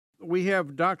we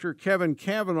have Dr. Kevin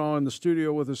Cavanaugh in the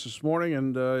studio with us this morning,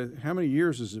 and how many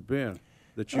years has it been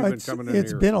that you've been coming in here?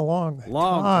 It's been a long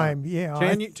time. Yeah,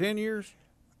 10 years?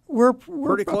 We're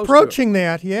pretty close approaching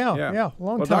that. Yeah,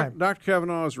 long time. Dr.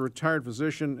 Cavanaugh is a retired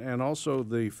physician and also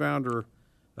the founder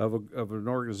of an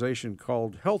organization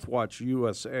called Health Watch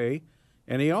USA,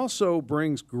 and he also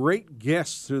brings great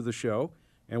guests to the show,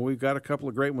 and we've got a couple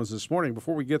of great ones this morning.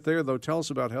 Before we get there, though, tell us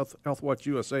about Health Watch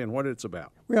USA and what it's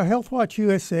about. Well, Health Watch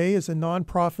USA is a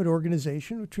nonprofit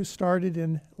organization which was started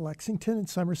in Lexington and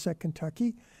Somerset,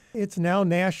 Kentucky. It's now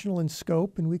national in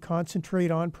scope, and we concentrate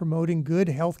on promoting good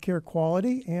healthcare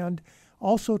quality and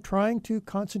also trying to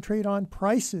concentrate on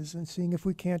prices and seeing if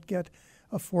we can't get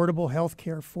affordable health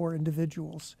care for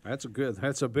individuals. That's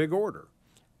a big order.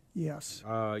 Yes.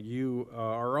 You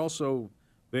are also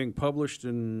being published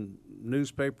in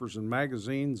newspapers and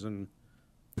magazines and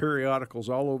periodicals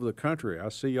all over the country. I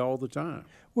see you all the time.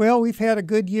 Well, we've had a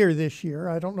good year this year.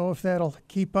 I don't know if that'll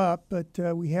keep up, but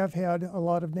we have had a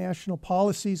lot of national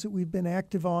policies that we've been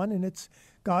active on, and it's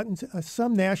gotten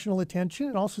some national attention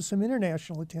and also some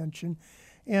international attention.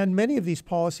 And many of these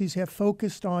policies have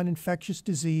focused on infectious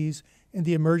disease and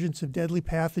the emergence of deadly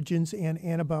pathogens and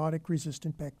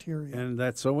antibiotic-resistant bacteria. And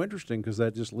that's so interesting because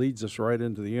that just leads us right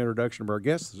into the introduction of our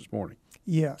guest this morning.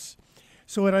 Yes.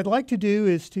 So what I'd like to do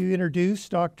is to introduce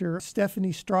Dr.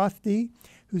 Stephanie Strathdee,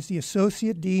 who's the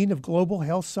Associate Dean of Global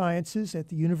Health Sciences at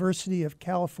the University of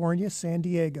California, San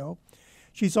Diego.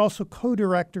 She's also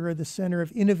co-director of the Center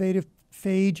of Innovative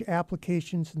Phage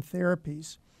Applications and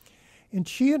Therapies. And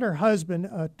she and her husband,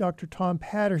 Dr. Tom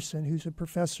Patterson, who's a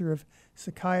professor of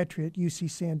psychiatry at UC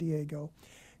San Diego,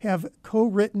 have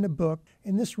co-written a book,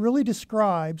 and this really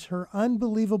describes her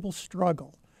unbelievable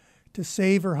struggle to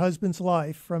save her husband's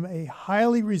life from a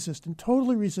highly resistant,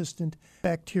 totally resistant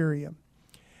bacteria.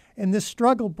 And this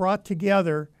struggle brought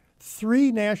together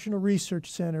 3 national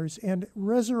research centers and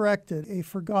resurrected a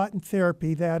forgotten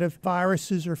therapy, that of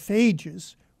viruses or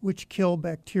phages, which kill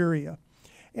bacteria.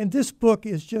 And this book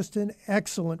is just an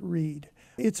excellent read.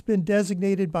 It's been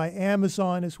designated by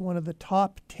Amazon as one of the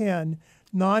top 10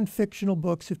 non-fictional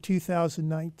books of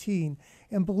 2019.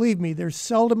 And believe me, there's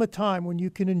seldom a time when you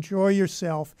can enjoy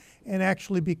yourself and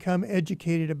actually become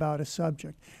educated about a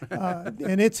subject.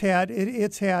 And it's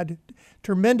had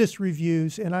tremendous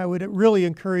reviews, and I would really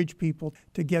encourage people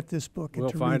to get this book. We'll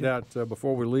find out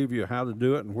before we leave you how to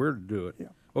do it and where to do it. Yeah.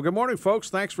 Well, good morning, folks.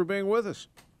 Thanks for being with us.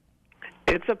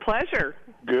 It's a pleasure.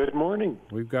 Good morning.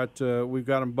 We've got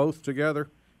them both together.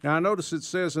 Now, I notice it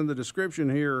says in the description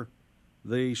here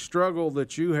the struggle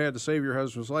that you had to save your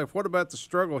husband's life. What about the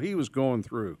struggle he was going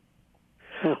through?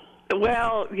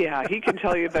 Well, yeah, he can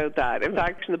tell you about that. In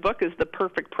fact, the book is The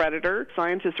Perfect Predator.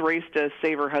 Scientists race to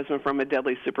save her husband from a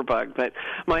deadly superbug. But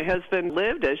my husband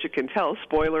lived, as you can tell,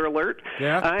 spoiler alert,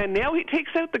 and now he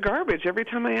takes out the garbage every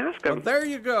time I ask him. Well, there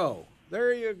you go.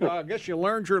 There you go. I guess you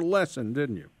learned your lesson,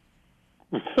 didn't you?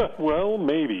 Well,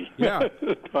 maybe. Yeah.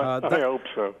 I hope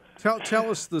so.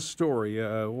 Tell us the story,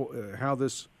 how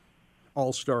this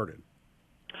all started.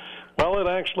 Well, it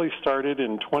actually started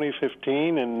in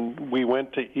 2015, and we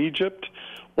went to Egypt,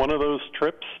 one of those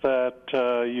trips that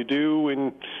you do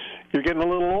when you're getting a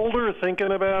little older,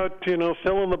 thinking about,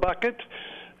 filling the bucket.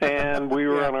 And we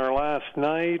were on our last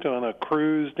night on a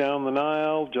cruise down the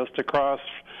Nile,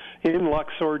 in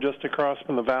Luxor, just across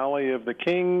from the Valley of the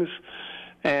Kings,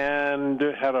 and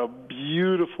had a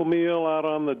beautiful meal out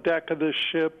on the deck of this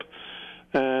ship,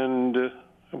 and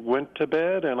went to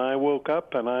bed, and I woke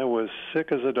up, and I was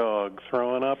sick as a dog,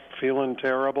 throwing up, feeling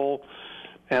terrible,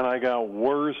 and I got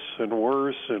worse and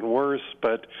worse and worse.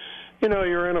 But,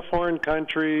 you're in a foreign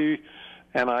country,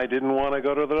 and I didn't want to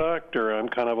go to the doctor. I'm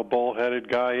kind of a bullheaded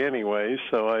guy anyway,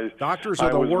 so I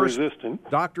was resistant.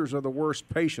 Doctors are the worst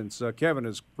patients. Kevin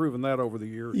has proven that over the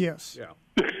years. Yes. Yeah.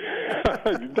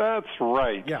 That's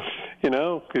right. Yeah.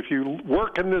 If you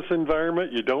work in this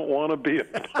environment, you don't want to be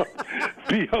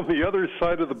on the other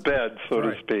side of the bed, so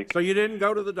to speak. So you didn't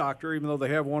go to the doctor, even though they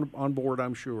have one on board,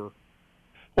 I'm sure.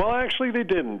 Well, actually, they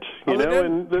didn't. They didn't?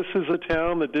 And this is a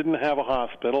town that didn't have a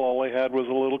hospital. All they had was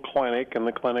a little clinic, and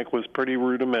the clinic was pretty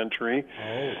rudimentary.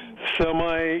 Oh. So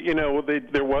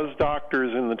there was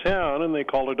doctors in the town, and they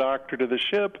called a doctor to the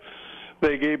ship.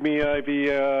 They gave me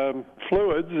IV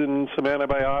fluids and some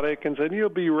antibiotic and said, "You'll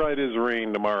be right as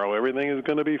rain tomorrow. Everything is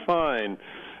going to be fine.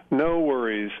 No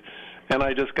worries." And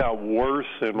I just got worse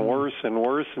and worse and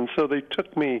worse. And so they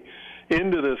took me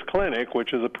into this clinic,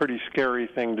 which is a pretty scary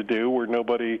thing to do, where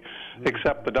nobody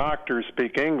except the doctors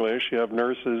speak English. You have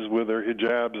nurses with their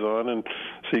hijabs on, and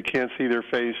so you can't see their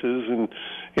faces, and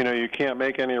you can't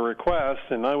make any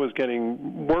requests. And I was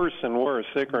getting worse and worse,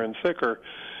 sicker and sicker.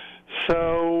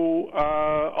 So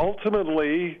so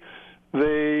ultimately,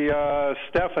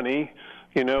 Stephanie,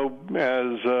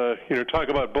 talk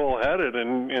about bullheaded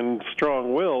and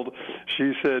strong-willed.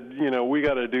 She said, we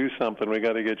got to do something. We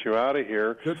got to get you out of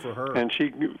here. Good for her. And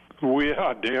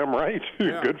damn right.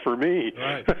 Yeah. Good for me.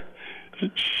 Right.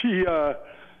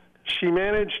 She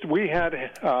managed. We had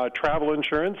travel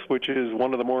insurance, which is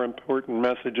one of the more important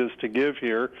messages to give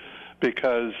here,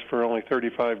 because for only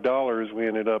 $35, we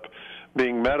ended up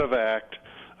being medevaced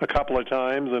a couple of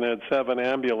times and had 7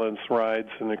 ambulance rides,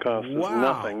 and it cost us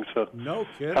nothing. So no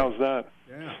kidding. How's that?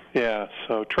 Yeah. Yeah.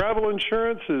 So travel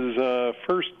insurance is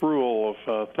first rule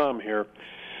of thumb here.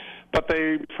 But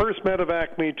they first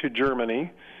medevaced me to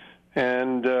Germany,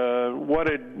 and what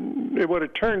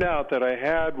it turned out that I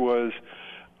had was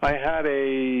I had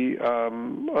a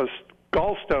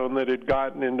gallstone that had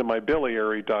gotten into my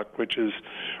biliary duct, which is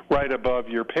right above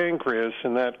your pancreas,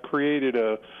 and that created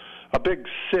a big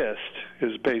cyst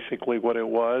is basically what it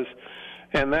was.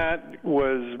 And that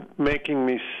was making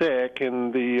me sick,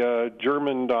 and the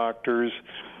German doctors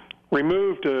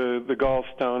removed the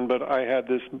gallstone, but I had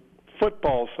this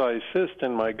football-sized cyst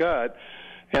in my gut,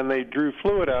 and they drew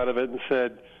fluid out of it and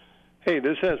said, hey,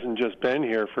 this hasn't just been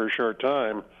here for a short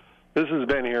time. This has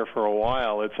been here for a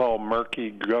while. It's all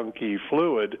murky, gunky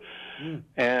fluid.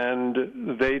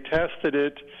 And they tested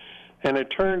it, and it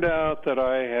turned out that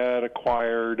I had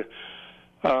acquired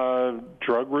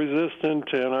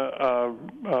drug-resistant and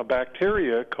a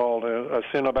bacteria called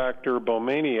acinetobacter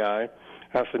baumannii,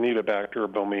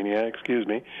 excuse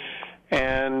me,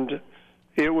 and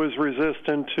it was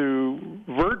resistant to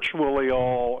virtually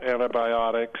all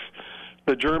antibiotics.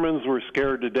 The Germans were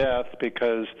scared to death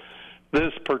because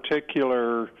this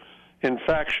particular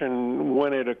infection,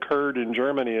 when it occurred in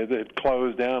Germany, it had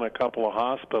closed down a couple of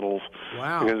hospitals.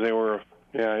 Wow. Because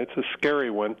it's a scary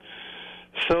one.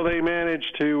 So they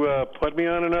managed to put me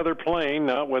on another plane,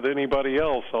 not with anybody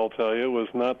else, I'll tell you. It was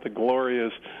not the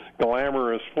glorious,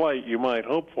 glamorous flight you might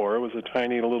hope for. It was a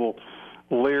tiny little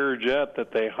Lear jet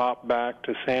that they hopped back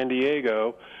to San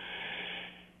Diego.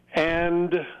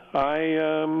 And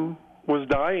I was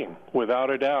dying, without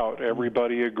a doubt.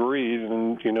 Everybody agreed,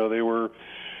 and, they were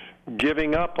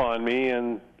giving up on me,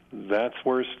 and that's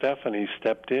where Stephanie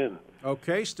stepped in.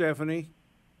 Okay, Stephanie.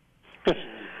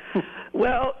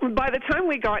 Well, by the time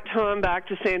we got Tom back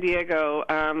to San Diego,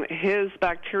 his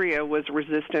bacteria was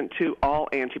resistant to all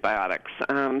antibiotics.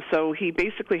 So he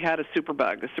basically had a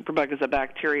superbug. A superbug is a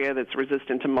bacteria that's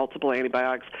resistant to multiple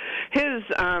antibiotics. His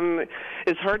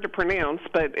is hard to pronounce,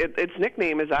 but its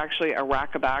nickname is actually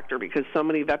Arachobacter, because so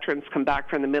many veterans come back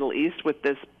from the Middle East with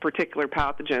this particular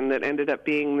pathogen that ended up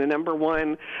being the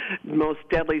 #1 most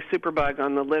deadly superbug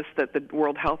on the list that the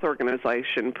World Health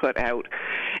Organization put out.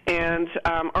 And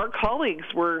our colleagues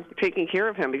were taking care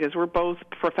of him because we're both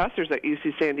professors at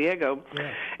UC San Diego,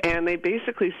 and they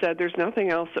basically said there's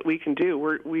nothing else that we can do.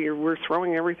 We're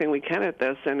throwing everything we can at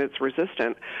this, and it's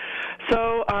resistant.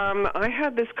 So I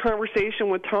had this conversation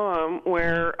with Tom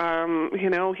where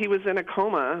he was in a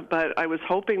coma, but I was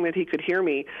hoping that he could hear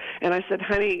me. And I said,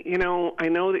 honey, I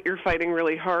know that you're fighting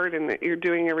really hard and that you're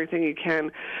doing everything you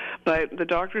can, but the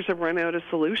doctors have run out of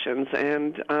solutions,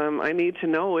 and I need to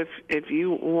know if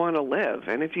you want to live.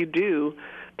 And if you do,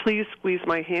 please squeeze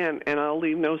my hand, and I'll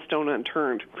leave no stone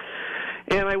unturned.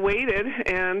 And I waited,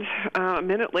 and a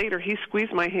minute later, he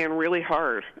squeezed my hand really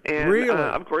hard. And, really?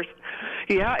 Of course,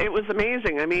 yeah, it was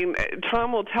amazing. I mean,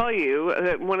 Tom will tell you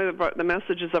that one of the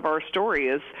messages of our story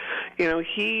is,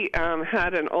 he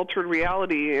had an altered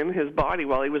reality in his body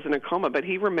while he was in a coma, but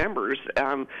he remembers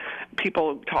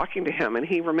people talking to him, and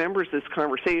he remembers this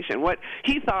conversation. What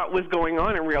he thought was going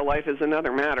on in real life is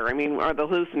another matter. I mean, the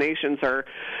hallucinations are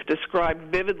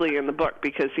described vividly in the book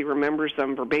because he remembers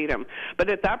them verbatim. But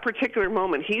at that particular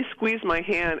moment, he squeezed my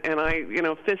hand, and I,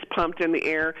 fist pumped in the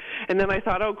air, and then I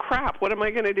thought, oh, crap, what am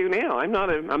I going to do now? I'm not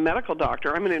a medical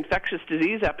doctor. I'm an infectious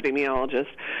disease epidemiologist,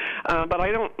 but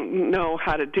I don't know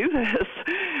how to do this.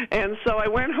 And so I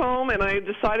went home, and I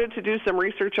decided to do some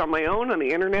research on my own on the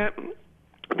Internet.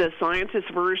 The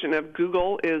scientist version of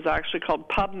Google is actually called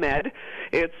PubMed.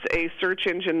 It's a search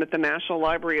engine that the National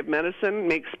Library of Medicine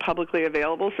makes publicly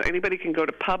available, so anybody can go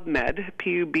to PubMed,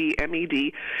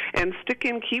 P-U-B-M-E-D, and stick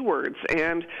in keywords,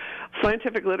 and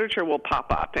scientific literature will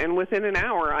pop up. And within an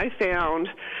hour, I found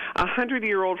a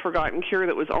 100-year-old forgotten cure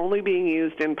that was only being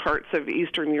used in parts of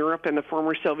Eastern Europe and the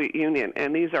former Soviet Union.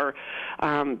 And these are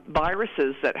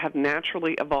viruses that have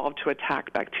naturally evolved to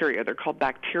attack bacteria. They're called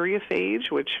bacterial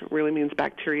phage, which really means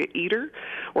bacteria eater,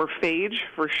 or phage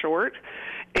for short.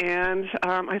 And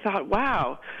I thought,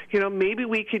 wow, maybe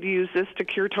we could use this to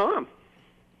cure Tom.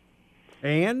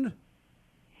 And?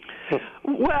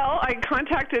 Well, I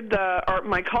contacted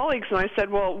my colleagues and I said,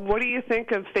 well, what do you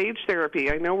think of phage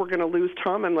therapy? I know we're going to lose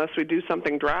Tom unless we do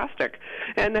something drastic.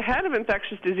 And the head of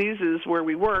infectious diseases where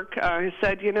we work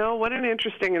said, you know, what an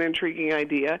interesting and intriguing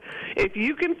idea. If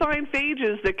you can find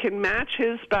phages that can match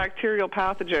his bacterial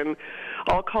pathogen,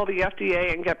 I'll call the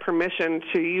FDA and get permission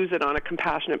to use it on a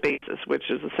compassionate basis, which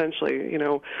is essentially, you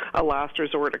know, a last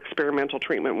resort experimental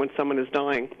treatment when someone is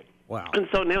dying. Wow. And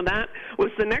so now that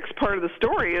was the next part of the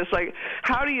story is like,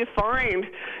 how do you find,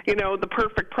 you know, the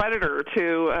perfect predator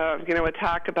to, you know,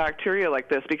 attack a bacteria like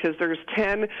this? Because there's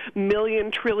 10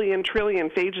 million trillion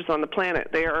phages on the planet.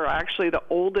 They are actually the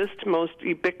oldest, most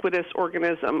ubiquitous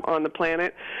organism on the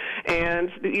planet. And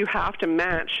you have to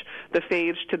match the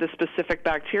phage to the specific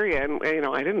bacteria. And, you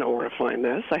know, I didn't know where to find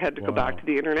this. I had to go back to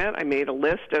the internet. I made a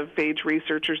list of phage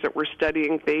researchers that were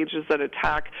studying phages that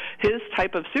attack his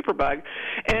type of superbug.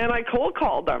 And I cold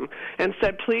called them and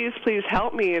said, please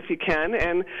help me if you can.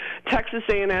 And Texas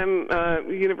A&M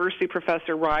University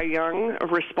professor Ry Young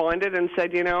responded and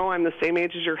said, you know, I'm the same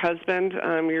age as your husband.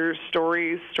 Your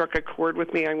story struck a chord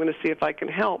with me. I'm going to see if I can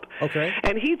help. Okay.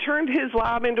 And he turned his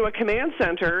lab into a command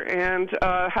center and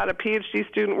had a PhD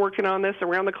student working on this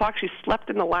around the clock. She slept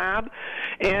in the lab,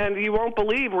 and you won't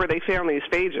believe where they found these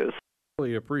phages.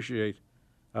 Really appreciate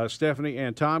Stephanie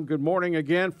and Tom. Good morning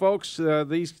again, folks.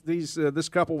 This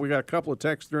couple, we got a couple of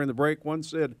texts during the break. One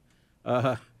said,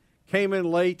 came in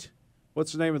late.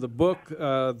 What's the name of the book?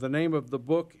 The name of the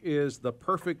book is The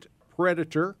Perfect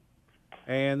Predator.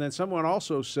 And then someone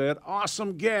also said,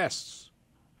 awesome guests.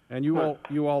 And you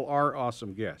all are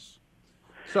awesome guests.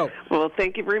 So, well,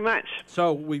 thank you very much.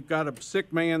 So we've got a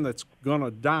sick man that's going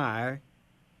to die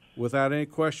without any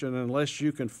question unless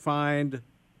you can find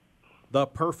the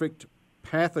perfect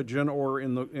pathogen, or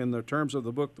in the terms of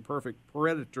the book, the perfect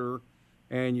predator,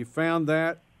 and you found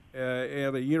that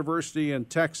at a university in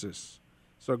Texas.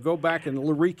 So go back and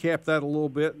recap that a little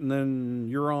bit, and then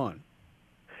you're on.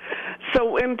 So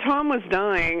when Tom was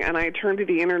dying and I turned to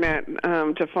the internet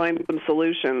to find some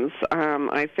solutions,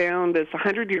 I found this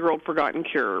 100-year-old forgotten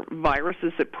cure,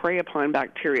 viruses that prey upon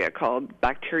bacteria, called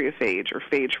bacterial phage, or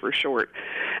phage for short.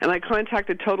 And I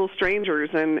contacted total strangers,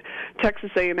 and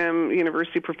Texas A&M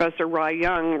University professor Ry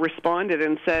Young responded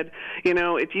and said, you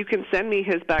know, if you can send me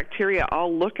his bacteria,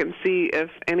 I'll look and see if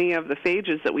any of the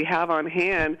phages that we have on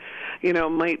hand, you know,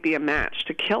 might be a match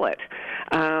to kill it.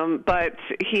 But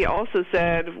he also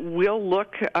said, we'll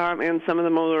look in some of the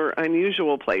more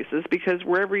unusual places, because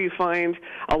wherever you find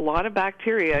a lot of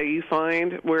bacteria, you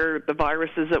find where the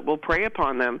viruses that will prey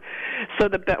upon them. So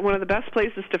one of the best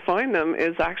places to find them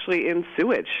is actually in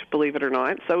sewage, believe it or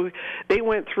not. So they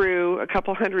went through a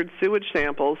couple hundred sewage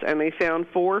samples, and they found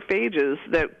 4 phages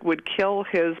that would kill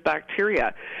his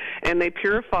bacteria. And they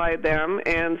purified them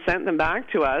and sent them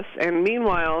back to us. And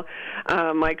meanwhile,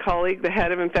 my colleague, the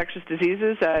head of infectious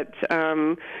diseases at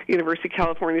University of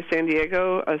California, San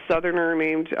Diego, a southerner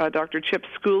named Dr. Chip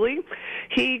Schooley,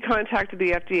 he contacted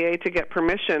the FDA to get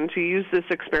permission to use this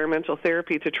experimental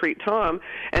therapy to treat Tom,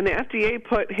 and the FDA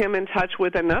put him in touch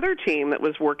with another team that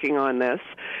was working on this,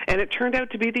 and it turned out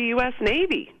to be the U.S.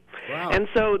 Navy. Wow. And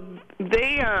so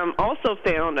they also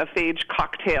found a phage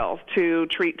cocktail to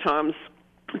treat Tom's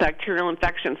bacterial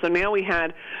infection. So now we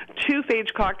had 2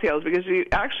 phage cocktails, because you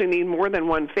actually need more than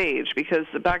one phage, because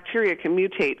the bacteria can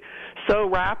mutate so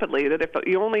rapidly that if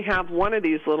you only have one of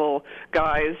these little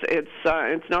guys, it's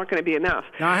not going to be enough.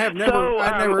 Now,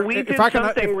 we did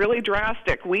something really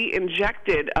drastic. We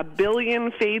injected 1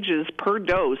 billion phages per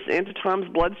dose into Tom's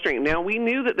bloodstream. Now, we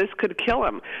knew that this could kill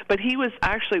him, but he was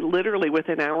actually literally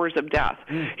within hours of death.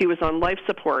 He was on life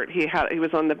support. He was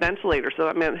on the ventilator, so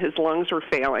that meant his lungs were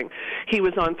failing. He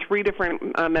was on 3 different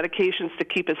medications to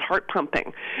keep his heart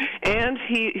pumping, and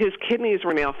his kidneys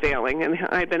were now failing. And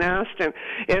I'd been asked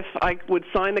if I would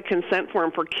sign the consent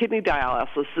form for kidney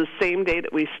dialysis the same day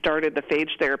that we started the phage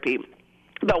therapy.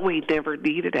 But we never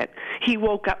needed it. He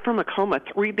woke up from a coma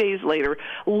 3 days later,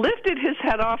 lifted his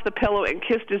head off the pillow, and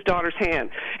kissed his daughter's hand.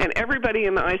 And everybody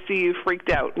in the ICU freaked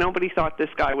out. Nobody thought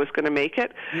this guy was going to make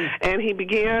it. And he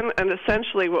began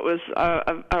essentially what was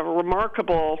a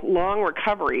remarkable long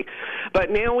recovery. But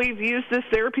now we've used this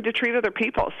therapy to treat other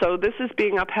people. So this is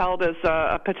being upheld as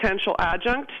a potential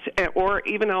adjunct or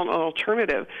even an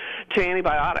alternative to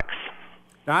antibiotics.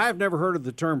 Now, I've never heard of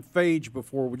the term phage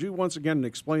before. Would you once again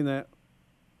explain that?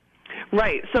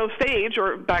 Right. So phage,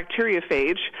 or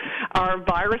bacteriophage, are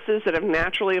viruses that have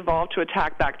naturally evolved to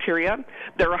attack bacteria.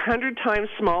 They're 100 times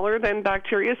smaller than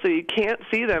bacteria, so you can't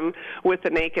see them with the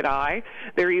naked eye.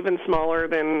 They're even smaller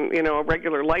than, a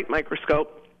regular light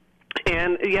microscope.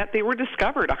 And yet they were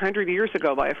discovered 100 years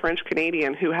ago by a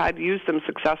French-Canadian who had used them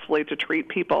successfully to treat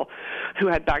people who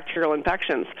had bacterial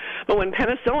infections. But when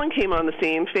penicillin came on the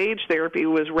scene, phage therapy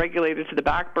was regulated to the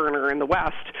back burner in the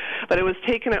West, but it was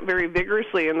taken up very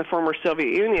vigorously in the former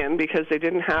Soviet Union because they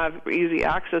didn't have easy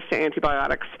access to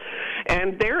antibiotics.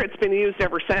 And there it's been used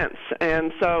ever since.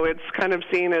 And so it's kind of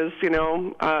seen as,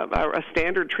 a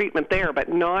standard treatment there, but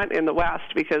not in the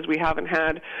West because we haven't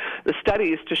had the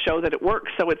studies to show that it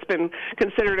works. So it's been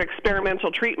considered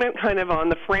experimental treatment, kind of on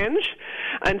the fringe,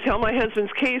 until my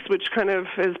husband's case, which kind of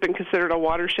has been considered a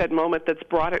watershed moment that's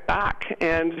brought it back.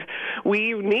 And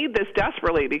we need this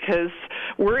desperately because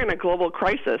we're in a global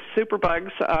crisis.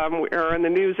 Superbugs are in the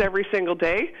news every single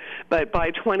day, but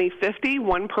by 2050,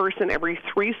 one person every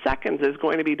 3 seconds is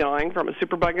going to be dying from a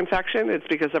superbug infection. It's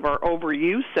because of our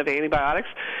overuse of antibiotics.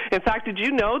 In fact, did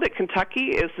you know that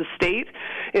Kentucky is the state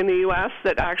in the U.S.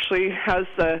 that actually has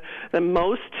the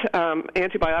most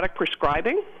antibiotic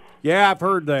prescribing? Yeah, I've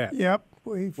heard that. Yep.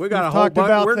 We got a whole talked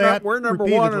about we're that. We're number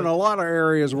repeatedly. one in a lot of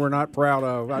areas we're not proud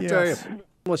of. I tell you.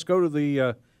 Let's go to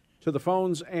the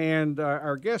phones, and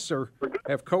our guests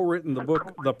have co-written the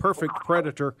book, The Perfect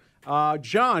Predator.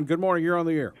 John, good morning. You're on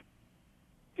the air.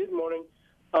 Good morning.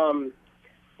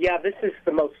 This is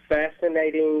the most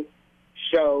fascinating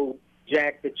show,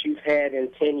 Jack, that you've had in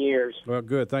 10 years. Well,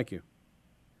 good. Thank you.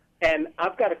 And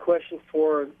I've got a question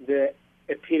for the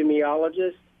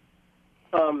epidemiologist.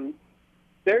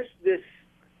 There's this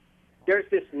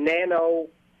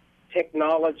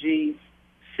nanotechnology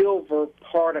silver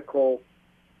particle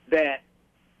that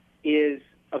is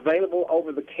available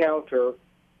over the counter,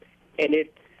 and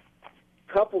it's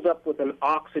coupled up with an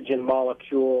oxygen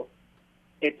molecule.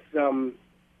 It's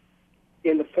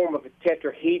in the form of a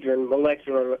tetrahedron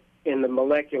in the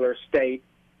molecular state,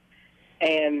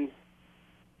 and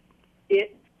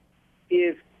it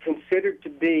is considered to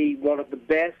be one of the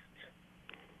best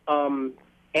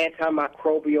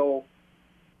antimicrobial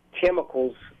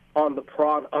chemicals on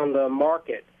the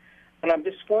market. And I'm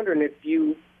just wondering if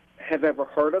you have ever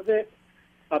heard of it,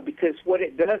 because what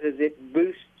it does is it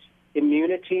boosts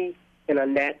immunity in a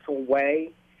natural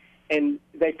way, and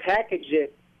they package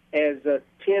it as a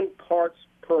 10 parts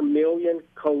per million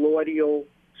colloidal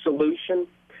solution.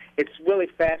 It's really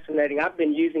fascinating. I've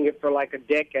been using it for like a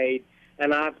decade,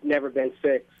 and I've never been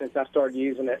sick since I started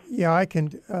using it. Yeah, I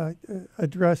can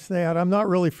address that. I'm not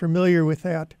really familiar with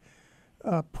that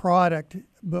product,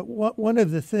 but one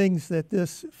of the things that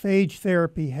this phage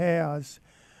therapy has,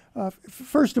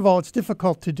 first of all, it's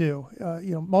difficult to do.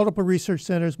 Multiple research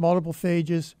centers, multiple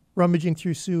phages, rummaging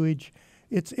through sewage.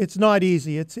 It's not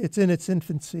easy. It's in its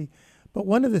infancy. But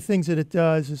one of the things that it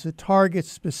does is it targets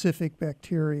specific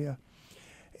bacteria.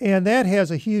 And that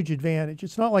has a huge advantage.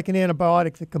 It's not like an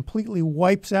antibiotic that completely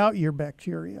wipes out your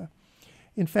bacteria.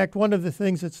 In fact, one of the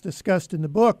things that's discussed in the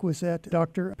book was that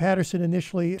Dr. Patterson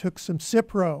initially took some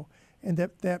Cipro, and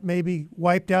that maybe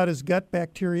wiped out his gut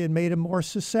bacteria and made him more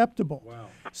susceptible. Wow.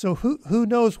 So who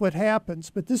knows what happens?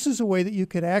 But this is a way that you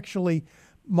could actually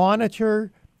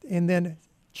monitor and then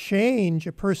change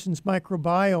a person's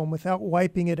microbiome without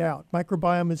wiping it out.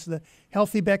 Microbiome is the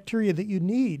healthy bacteria that you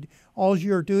need. All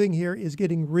you're doing here is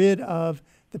getting rid of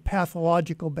the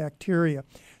pathological bacteria.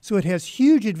 So it has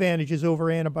huge advantages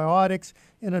over antibiotics,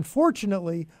 and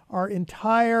unfortunately, our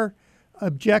entire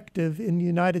objective in the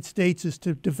United States is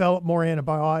to develop more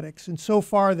antibiotics. And so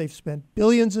far, they've spent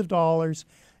billions of dollars,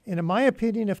 and in my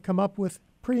opinion, have come up with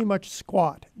pretty much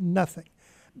squat, nothing.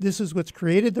 This is what's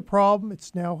created the problem.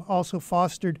 It's now also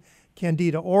fostered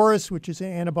Candida auris, which is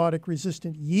an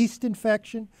antibiotic-resistant yeast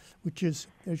infection, which is,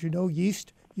 as you know,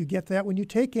 yeast. You get that when you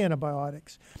take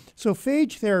antibiotics. So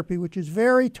phage therapy, which is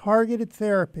very targeted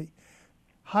therapy,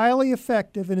 highly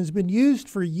effective and has been used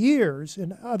for years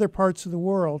in other parts of the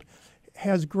world,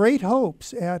 has great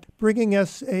hopes at bringing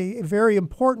us a very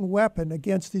important weapon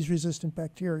against these resistant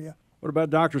bacteria. What about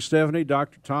Dr. Stephanie,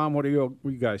 Dr. Tom? What do you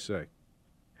guys say?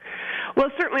 Well,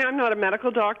 certainly I'm not a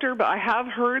medical doctor, but I have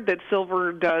heard that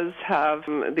silver does have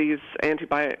these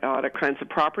antibiotic kinds of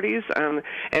properties.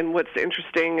 And what's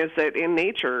interesting is that in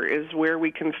nature is where we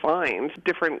can find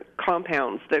different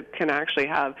compounds that can actually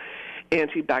have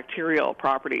antibacterial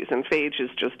properties, and phage is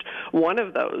just one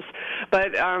of those.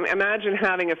 But imagine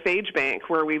having a phage bank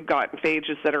where we've got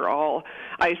phages that are all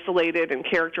isolated and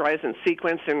characterized and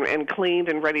sequenced and cleaned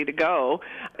and ready to go.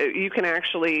 You can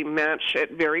actually match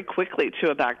it very quickly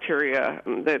to a bacteria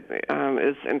that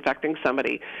is infecting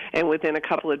somebody, and within a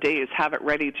couple of days have it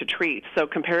ready to treat. So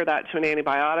compare that to an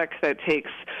antibiotic that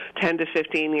takes 10 to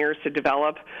 15 years to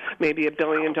develop, maybe $1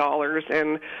 billion,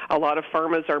 and a lot of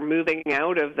pharmas are moving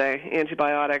out of the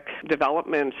antibiotic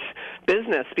development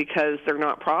business because they're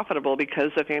not profitable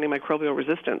because of antimicrobial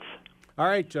resistance. All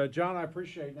right, John, I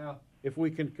appreciate. Now, if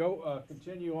we can go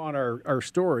continue on our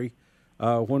story.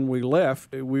 When we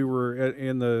left, we were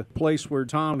in the place where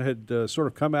Tom had sort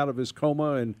of come out of his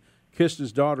coma and kissed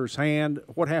his daughter's hand.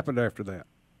 What happened after that?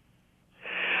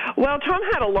 Well, Tom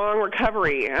had a long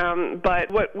recovery,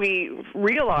 but what we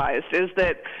realized is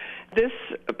that this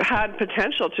had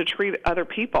potential to treat other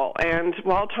people. And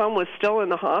while Tom was still in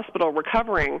the hospital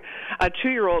recovering, a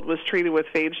 2-year-old was treated with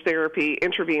phage therapy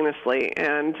intravenously,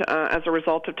 and as a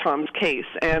result of Tom's case.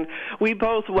 And we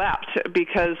both wept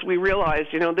because we realized,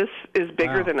 this is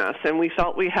bigger than us, and we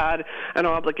felt we had an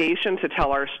obligation to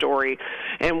tell our story.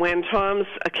 And when Tom's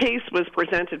case was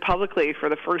presented publicly for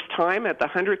the first time at the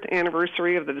 100th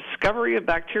anniversary of the discovery of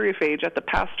bacteriophage at the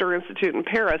Pasteur Institute in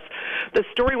Paris, the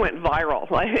story went viral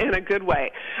in a good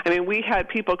way. I mean, we had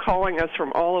people calling us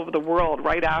from all over the world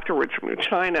right afterwards, from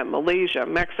China, Malaysia,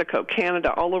 Mexico,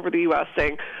 Canada, all over the U.S.,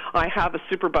 saying, I have a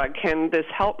superbug, can this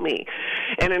help me?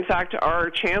 And in fact,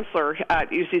 our chancellor at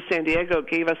UC San Diego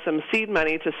gave us some seed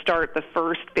money to start the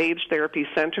first phage therapy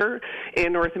center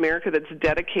in North America that's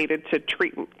dedicated to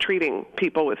treating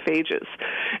people with phages.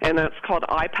 And that's called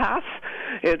IPATH.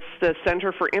 It's the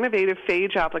Center for Innovative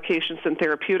Phage Applications and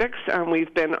Therapeutics.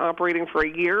 We've been operating for a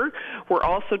year. We're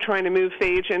also trying to move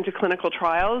phage into clinical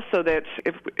trials so that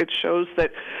if it shows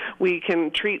that we can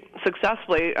treat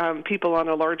successfully people on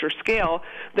a larger scale,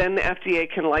 then the FDA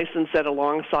can license it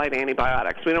alongside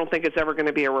antibiotics. We don't think it's ever going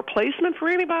to be a replacement for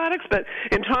antibiotics, but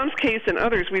in Tom's case and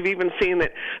others, we've even seen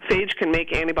that phage can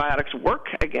make antibiotics work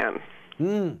again.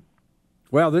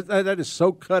 Well, that is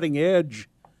so cutting edge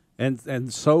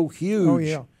and so huge.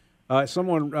 Oh, yeah.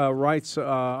 Someone writes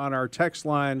on our text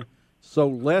line, so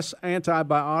less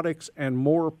antibiotics and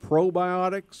more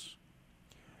probiotics?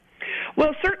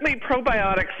 Well, certainly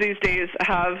probiotics these days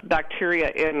have bacteria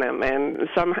in them, and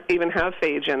some even have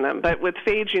phage in them. But with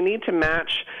phage, you need to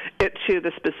match it to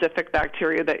the specific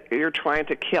bacteria that you're trying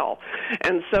to kill.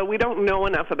 And so we don't know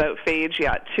enough about phage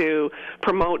yet to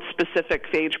promote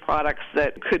specific phage products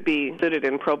that could be included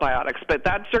in probiotics. But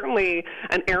that's certainly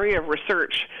an area of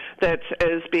research that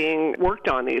is being worked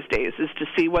on these days, is to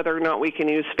see whether or not we can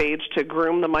use phage to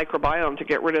groom the microbiome, to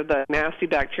get rid of the nasty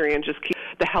bacteria and just keep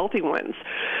the healthy ones.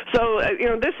 So,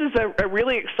 this is a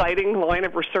really exciting line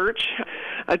of research.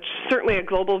 Certainly a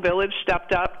global village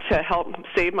stepped up to help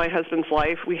save my husband's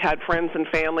life. We had friends and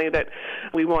family that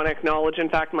we want to acknowledge. In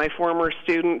fact, my former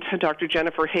student, Dr.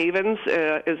 Jennifer Havens,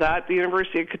 is at the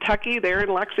University of Kentucky there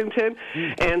in Lexington,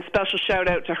 and special shout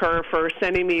out to her for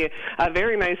sending me a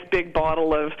very nice big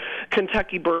bottle of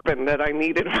Kentucky bourbon that I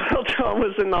needed while Tom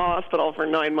was in the hospital for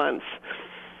 9 months.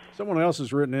 Someone else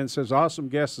has written in and says, awesome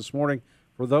guest this morning.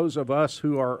 For those of us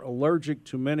who are allergic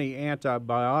to many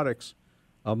antibiotics,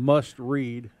 a must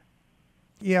read.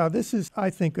 Yeah, this is, I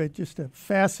think, just a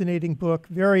fascinating book,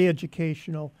 very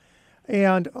educational.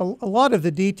 And a lot of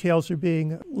the details are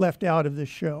being left out of this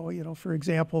show. For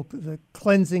example, the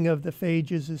cleansing of the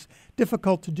phages is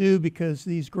difficult to do because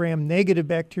these gram-negative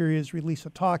bacteria release a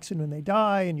toxin when they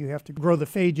die, and you have to grow the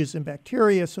phages in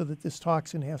bacteria so that this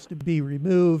toxin has to be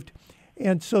removed.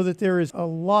 And so that there is a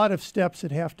lot of steps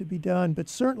that have to be done, but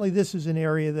certainly this is an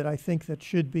area that I think that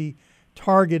should be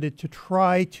targeted to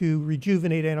try to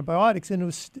rejuvenate antibiotics. And it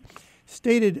was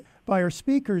stated by our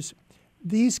speakers,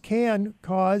 these can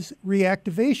cause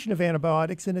reactivation of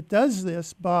antibiotics, and it does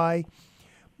this by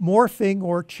morphing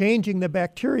or changing the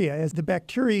bacteria. As the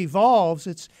bacteria evolves,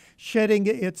 it's shedding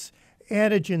its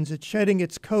antigens, it's shedding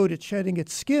its coat, it's shedding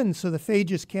its skin so the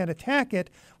phages can't attack it.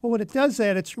 Well, when it does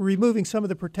that, it's removing some of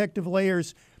the protective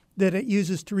layers that it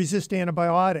uses to resist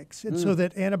antibiotics, and so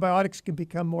that antibiotics can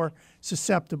become more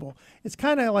susceptible. It's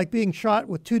kind of like being shot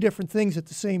with two different things at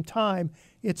the same time.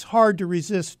 It's hard to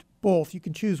resist both. You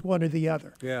can choose one or the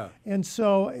other. Yeah. And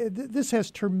so this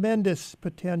has tremendous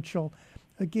potential.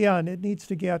 Again, it needs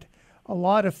to get a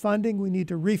lot of funding. We need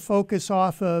to refocus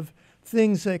off of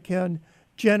things that can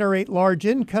generate large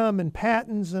income and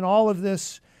patents and all of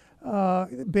this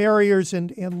barriers,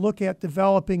 and look at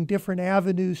developing different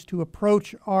avenues to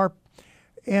approach our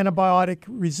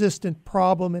antibiotic-resistant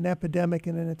problem and epidemic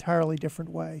in an entirely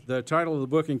different way. The title of the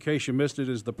book, in case you missed it,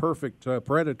 is The Perfect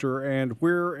Predator, and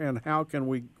where and how can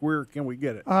we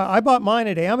get it? I bought mine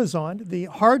at Amazon. The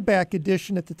hardback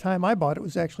edition at the time I bought it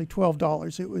was actually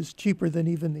 $12. It was cheaper than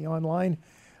even the online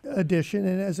edition.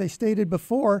 And as I stated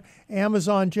before,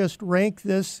 Amazon just ranked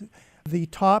this the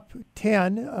top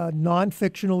 10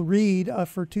 non-fictional read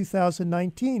for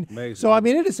 2019. Amazing. So, I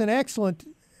mean, it is an excellent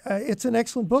it's an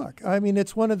excellent book. I mean,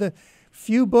 it's one of the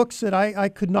few books that I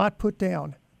could not put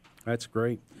down. That's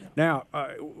great. Now,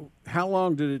 how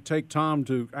long did it take Tom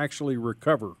to actually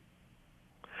recover?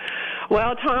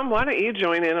 Well, Tom, why don't you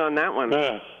join in on that one?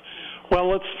 Well,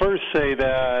 let's first say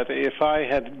that if I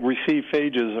had received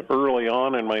phages early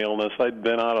on in my illness, I'd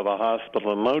been out of the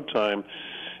hospital in no time.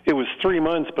 It was 3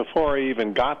 months before I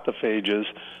even got the phages.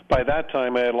 By that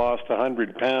time, I had lost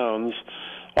 100 pounds.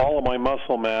 All of my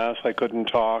muscle mass, I couldn't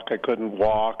talk, I couldn't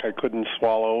walk, I couldn't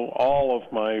swallow. All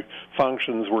of my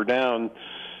functions were down.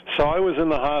 So I was in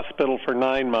the hospital for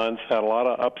 9 months, had a lot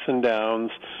of ups and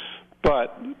downs.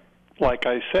 But like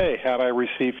I say, had I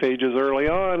received phages early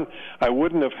on, I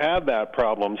wouldn't have had that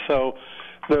problem. So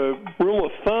the rule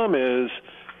of thumb is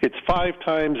it's 5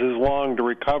 times as long to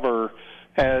recover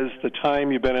as the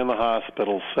time you've been in the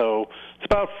hospital. So it's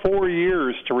about 4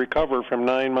 years to recover from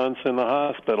 9 months in the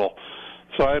hospital.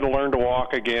 So I had to learn to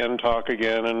walk again, talk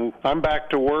again, and I'm back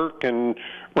to work and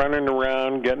running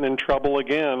around, getting in trouble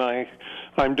again.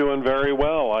 I'm doing very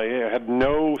well. I had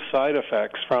no side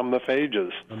effects from the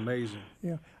phages. Amazing.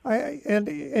 Yeah,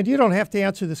 and you don't have to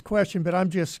answer this question, but I'm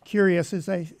just curious. As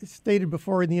I stated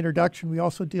before in the introduction, we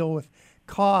also deal with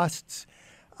costs.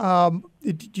 Do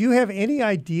you have any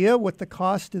idea what the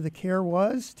cost of the care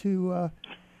was to?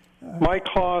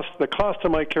 The cost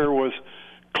of my care was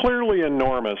clearly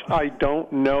enormous. I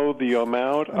don't know the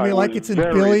amount. I mean, like was it's in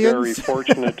very, billions? very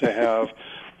fortunate to have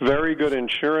very good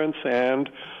insurance, and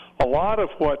a lot of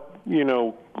what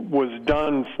was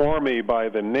done for me by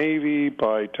the Navy,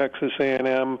 by Texas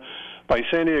A&M, by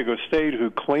San Diego State, who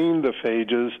cleaned the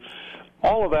phages.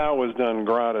 All of that was done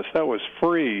gratis. That was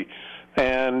free.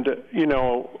 And,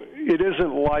 it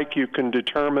isn't like you can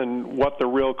determine what the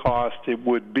real cost it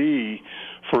would be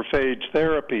for phage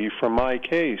therapy from my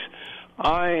case.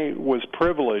 I was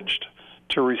privileged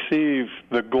to receive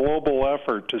the global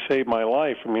effort to save my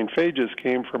life. I mean, phages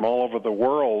came from all over the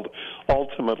world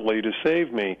ultimately to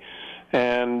save me.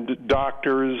 And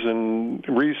doctors and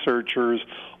researchers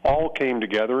all came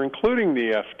together, including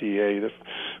the FDA,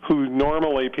 who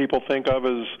normally people think of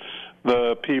as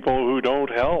the people who don't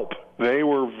help. They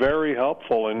were very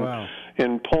helpful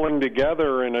in pulling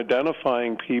together and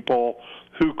identifying people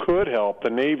who could help,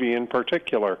 the Navy in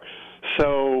particular.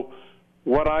 So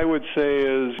what I would say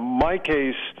is my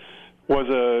case was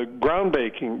a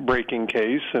groundbreaking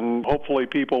case, and hopefully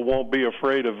people won't be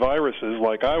afraid of viruses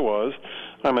like I was.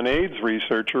 I'm an AIDS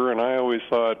researcher, and I always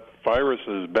thought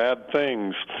viruses, bad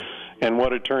things. And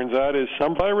what it turns out is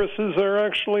some viruses are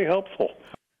actually helpful.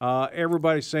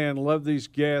 Everybody's saying, love these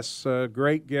guests,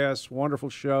 great guests, wonderful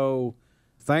show.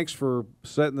 Thanks for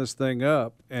setting this thing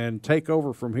up, and take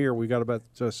over from here. We got about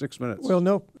 6 minutes.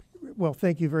 Well,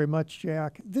 thank you very much,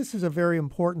 Jack. This is a very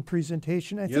important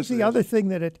presentation. I think the it other is. thing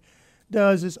that it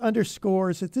does is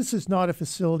underscores that this is not a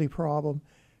facility problem.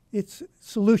 Its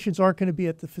solutions aren't going to be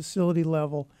at the facility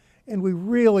level, and we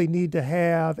really need to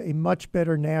have a much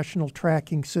better national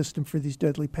tracking system for these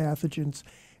deadly pathogens.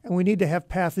 And we need to have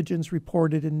pathogens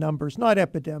reported in numbers, not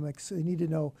epidemics. They need to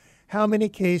know how many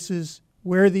cases,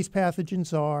 where these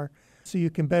pathogens are, so you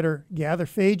can better gather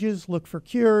phages, look for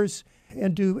cures,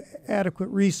 and do adequate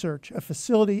research. A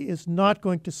facility is not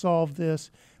going to solve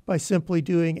this by simply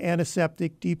doing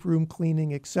antiseptic, deep room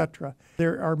cleaning, etc.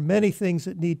 There are many things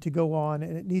that need to go on,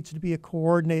 and it needs to be a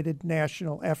coordinated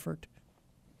national effort.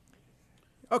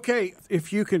 Okay,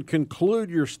 if you can conclude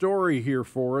your story here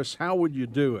for us, how would you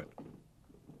do it?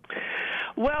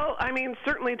 Well, I mean,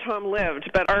 certainly Tom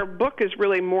lived, but our book is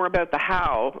really more about the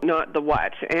how, not the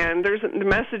what. And there's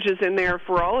messages in there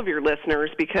for all of your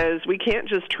listeners, because we can't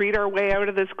just treat our way out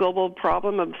of this global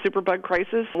problem of superbug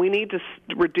crisis. We need to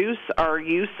reduce our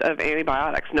use of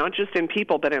antibiotics, not just in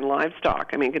people, but in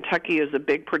livestock. I mean, Kentucky is a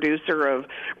big producer of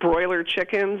broiler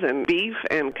chickens and beef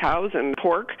and cows and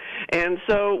pork. And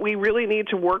so we really need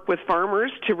to work with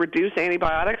farmers to reduce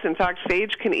antibiotics. In fact,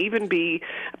 phage can even be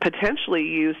potentially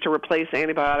used to replace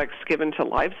antibiotics given to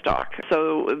livestock.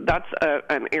 So that's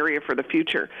an area for the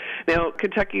future. Now,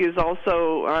 Kentucky is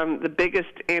also the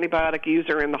biggest antibiotic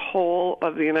user in the whole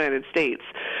of the United States.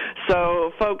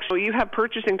 So, folks, you have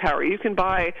purchasing power. You can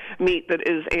buy meat that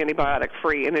is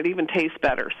antibiotic-free, and it even tastes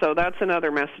better. So that's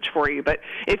another message for you. But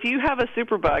if you have a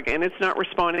superbug and it's not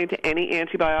responding to any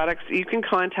antibiotics, you can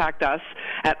contact us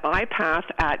at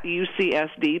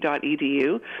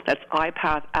ipath@ucsd.edu. That's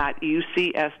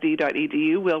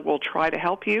ipath@ucsd.edu. We'll try to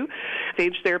help you.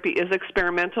 Phage therapy is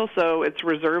experimental, so it's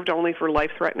reserved only for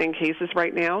life-threatening cases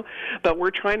right now. But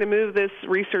we're trying to move this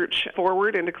research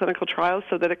forward into clinical trials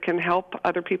so that it can help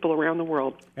other people around the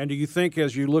world. And do you think,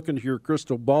 as you look into your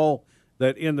crystal ball,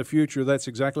 that in the future that's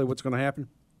exactly what's going to happen?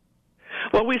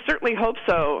 Well, we certainly hope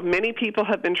so. Many people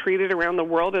have been treated around the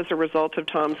world as a result of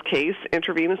Tom's case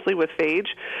intravenously with phage.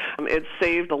 It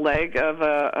saved the leg of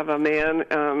a man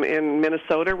in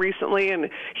Minnesota recently, and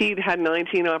he'd had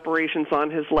 19 operations on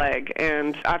his leg.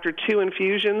 And after 2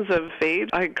 infusions of phage,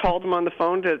 I called him on the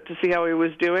phone to see how he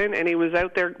was doing, and he was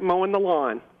out there mowing the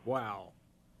lawn. Wow.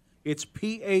 It's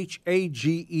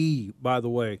Phage, by the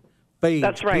way. Phage.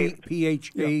 That's right.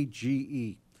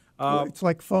 Phage. It's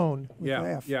like phone with Yeah,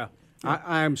 F. yeah.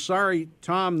 I'm sorry,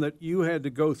 Tom, that you had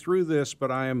to go through this, but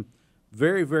I am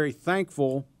very, very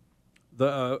thankful,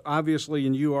 obviously,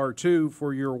 and you are too,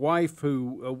 for your wife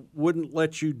who wouldn't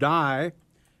let you die.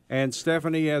 And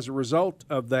Stephanie, as a result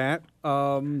of that, there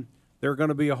are going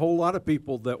to be a whole lot of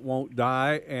people that won't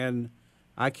die. And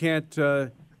I can't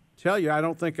tell you, I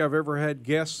don't think I've ever had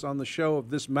guests on the show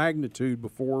of this magnitude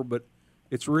before, but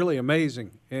it's really amazing.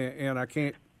 And I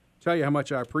can't tell you how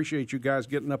much I appreciate you guys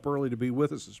getting up early to be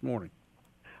with us this morning.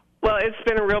 Well, it's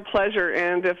been a real pleasure,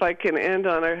 and if I can end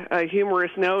on a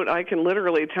humorous note, I can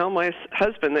literally tell my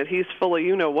husband that he's full of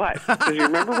you-know-what, because you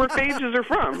remember where phages are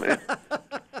from.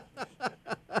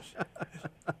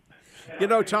 You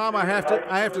know, Tom, I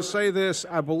have to say this.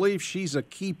 I believe she's a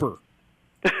keeper.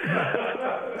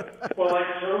 Well, I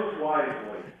chose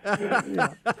wisely.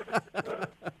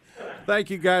 Thank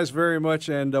you guys very much.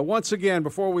 And once again,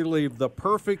 before we leave, The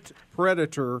Perfect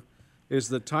Predator is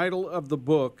the title of the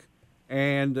book.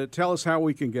 And tell us how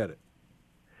we can get it.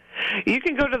 You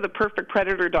can go to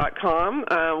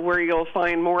theperfectpredator.com, where you'll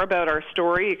find more about our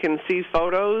story. You can see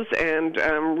photos and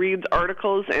read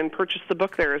articles and purchase the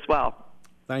book there as well.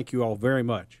 Thank you all very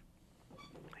much.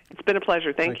 It's been a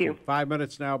pleasure. Thank you. 5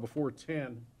 minutes now before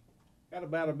 10. Got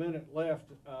about a minute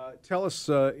left. Tell us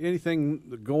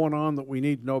anything going on that we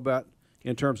need to know about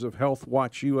in terms of Health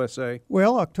Watch USA.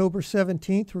 Well, October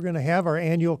 17th, we're going to have our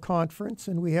annual conference,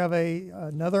 and we have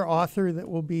another author that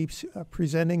will be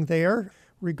presenting there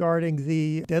regarding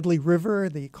the deadly river,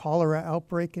 the cholera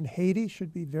outbreak in Haiti.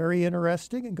 Should be very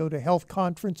interesting. And go to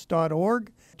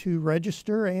healthconference.org to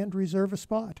register and reserve a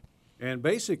spot. And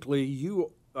basically,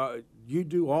 you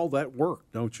do all that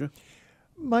work, don't you?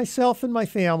 Myself and my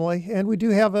family, and we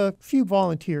do have a few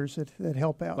volunteers that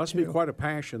help out. Must be quite a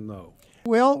passion, though.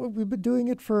 Well, we've been doing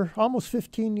it for almost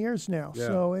 15 years now, Yeah.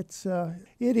 so it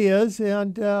is,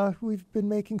 and we've been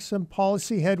making some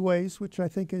policy headways, which I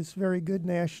think is very good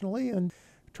nationally, and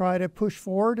try to push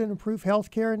forward and improve health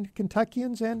care in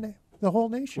Kentuckians and the whole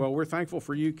nation. Well, we're thankful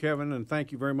for you, Kevin, and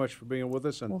thank you very much for being with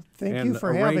us and, Well, thank you for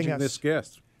arranging having us. this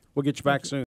guest. We'll get you back soon.